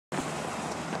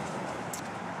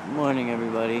Good morning,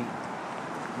 everybody.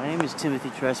 My name is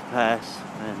Timothytrespas,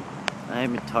 and I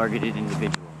am a targeted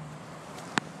individual.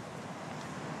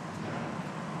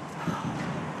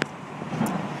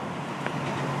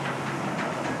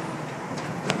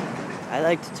 I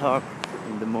like to talk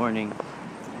in the morning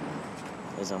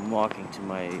as I'm walking to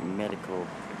my medical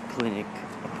clinic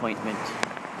appointment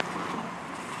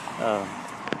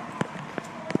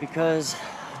because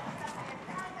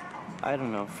I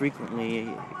don't know, frequently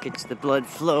it gets the blood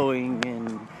flowing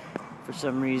and for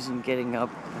some reason getting up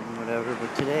and whatever,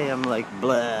 but today I'm like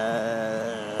blah.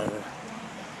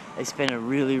 I spent a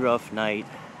really rough night.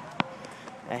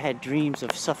 I had dreams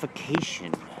of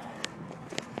suffocation,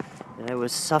 that I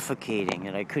was suffocating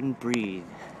and I couldn't breathe,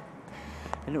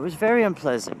 and it was very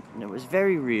unpleasant and it was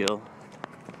very real,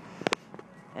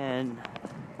 and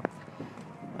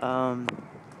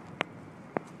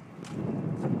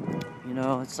you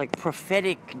know, it's like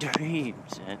prophetic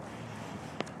dreams, and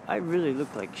I really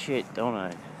look like shit, don't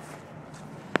I?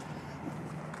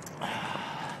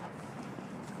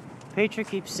 Petra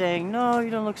keeps saying, no, you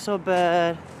don't look so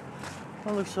bad.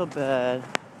 Don't look so bad.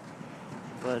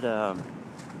 But,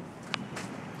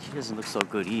 she doesn't look so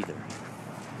good either.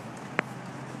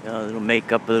 You know, a little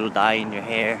makeup, a little dye in your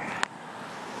hair.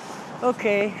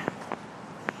 Okay.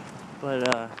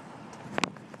 But,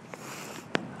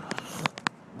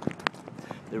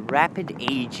 the rapid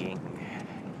aging.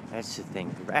 That's the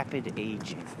thing, rapid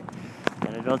aging.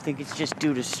 And I don't think it's just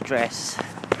due to stress.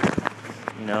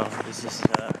 You know, this is,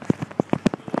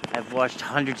 I've watched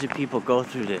hundreds of people go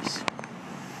through this.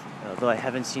 Although I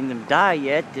haven't seen them die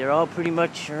yet, they're all pretty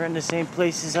much are in the same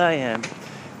place as I am.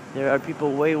 There are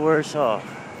people way worse off.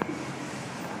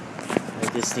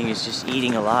 This thing is just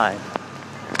eating alive.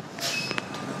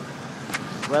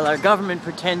 Well, our government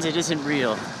pretends it isn't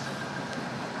real.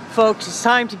 Folks, it's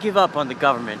time to give up on the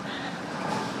government.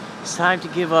 It's time to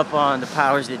give up on the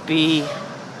powers that be.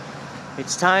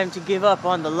 It's time to give up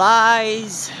on the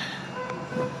lies.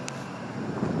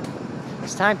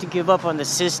 It's time to give up on the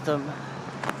system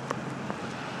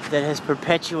that has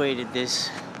perpetuated this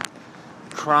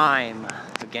crime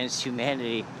against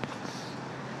humanity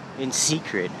in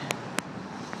secret.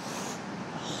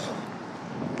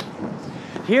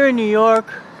 Here in New York,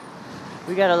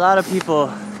 we got a lot of people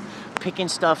picking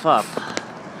stuff up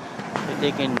that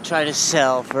they can try to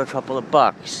sell for a couple of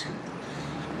bucks.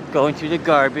 Going through the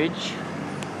garbage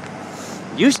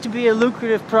used to be a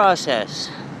lucrative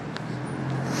process,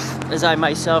 as I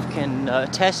myself can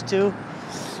attest to.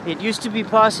 It used to be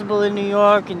possible in New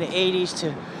York in the 80s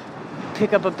to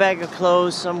pick up a bag of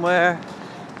clothes somewhere,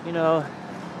 you know,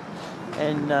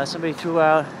 and somebody threw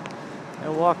out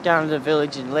and walk down to the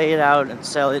village and lay it out and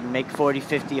sell it and make 40,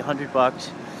 50, 100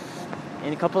 bucks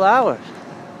in a couple hours.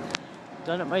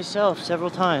 Done it myself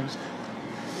several times.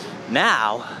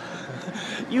 Now,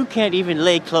 you can't even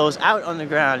lay clothes out on the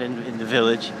ground in the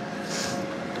village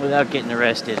without getting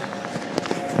arrested.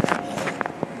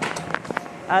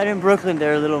 Out in Brooklyn,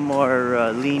 they're a little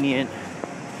more lenient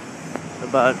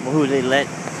about who they let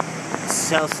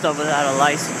sell stuff without a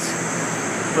license.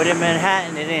 But in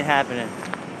Manhattan, it ain't happening.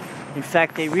 In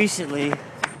fact, they recently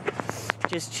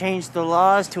just changed the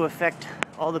laws to affect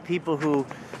all the people who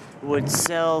would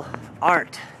sell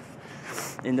art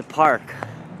in the park.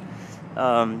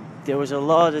 There was a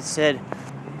law that said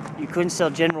you couldn't sell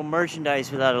general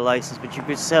merchandise without a license, but you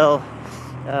could sell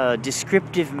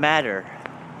descriptive matter.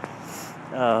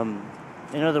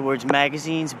 In other words,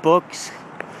 magazines, books,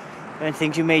 and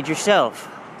things you made yourself.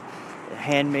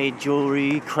 Handmade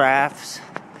jewelry, crafts.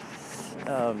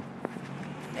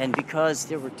 And because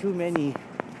there were too many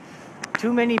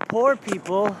poor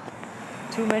people,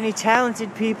 too many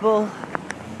talented people,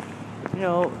 you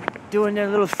know, doing their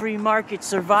little free market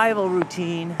survival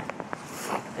routine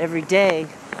every day,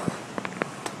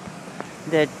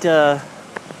 that,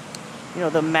 you know,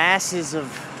 the masses of,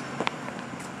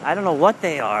 I don't know what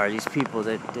they are, these people,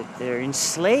 that they're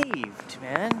enslaved,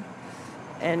 man.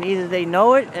 And either they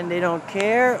know it and they don't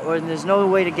care, or there's no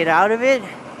way to get out of it.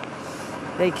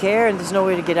 They care and there's no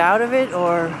way to get out of it,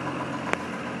 or,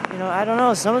 you know, I don't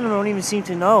know, some of them don't even seem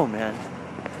to know, man.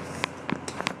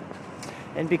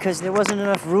 And because there wasn't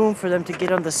enough room for them to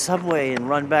get on the subway and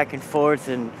run back and forth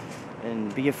and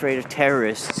be afraid of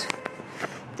terrorists,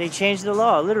 they changed the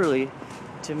law, literally,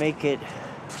 to make it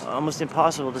almost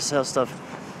impossible to sell stuff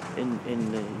in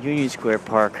the Union Square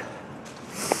Park.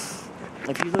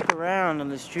 If you look around on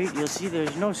the street, you'll see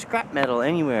there's no scrap metal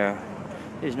anywhere.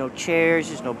 There's no chairs,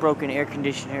 there's no broken air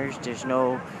conditioners, there's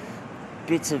no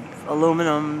bits of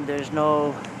aluminum, there's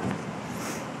no,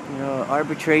 you know,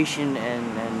 arbitration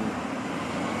and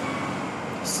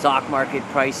stock market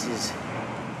prices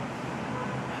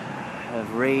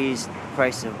have raised the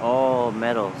price of all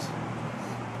metals,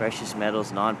 precious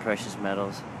metals, non-precious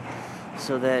metals,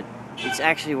 so that it's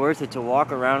actually worth it to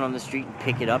walk around on the street and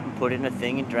pick it up and put it in a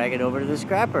thing and drag it over to the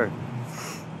scrapper.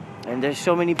 And there's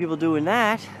so many people doing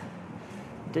that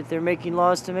they're making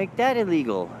laws to make that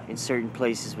illegal in certain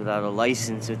places without a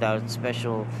license, without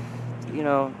special,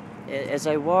 as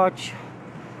I watch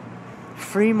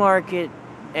free market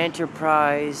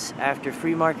enterprise after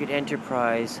free market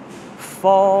enterprise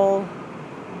fall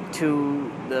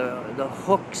to the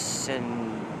hooks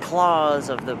and claws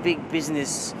of the big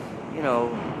business,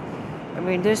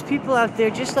 there's people out there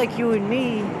just like you and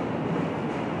me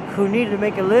who need to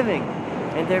make a living,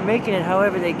 and they're making it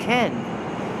however they can.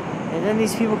 And then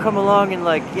these people come along and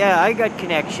yeah, I got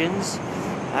connections,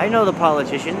 I know the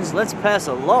politicians, let's pass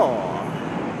a law.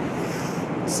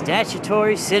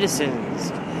 Statutory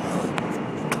citizens.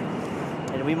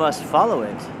 And we must follow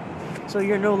it. So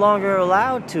you're no longer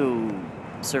allowed to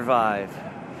survive.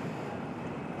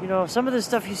 Some of the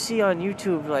stuff you see on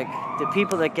YouTube, like the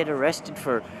people that get arrested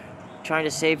for trying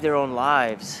to save their own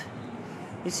lives,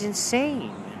 it's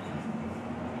insane.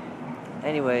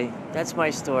 Anyway, that's my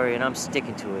story, and I'm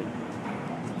sticking to it.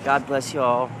 God bless you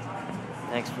all.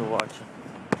 Thanks for watching.